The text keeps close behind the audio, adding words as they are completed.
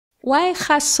Why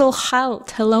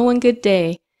halt, hello and good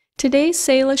day. Today's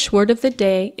Salish word of the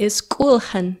day is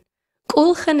sʔulhan.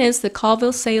 Sʔulhan is the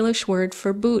Colville Salish word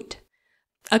for boot.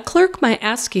 A clerk might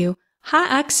ask you,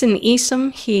 ha xčin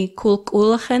isam hi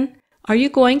sʔulhan? Are you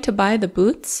going to buy the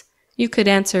boots? You could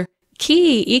answer,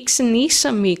 ki xčin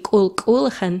isam mi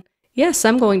sʔulhan. Yes,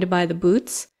 I'm going to buy the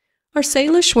boots. Our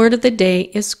Salish word of the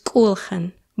day is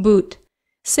sʔulhan, boot.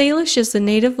 Salish is the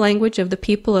native language of the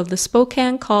people of the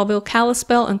Spokane, Colville,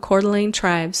 Kalispell, and Coeur d'Alene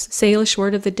tribes. Salish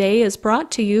word of the day is brought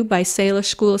to you by Salish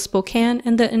School of Spokane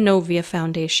and the Innovia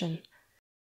Foundation.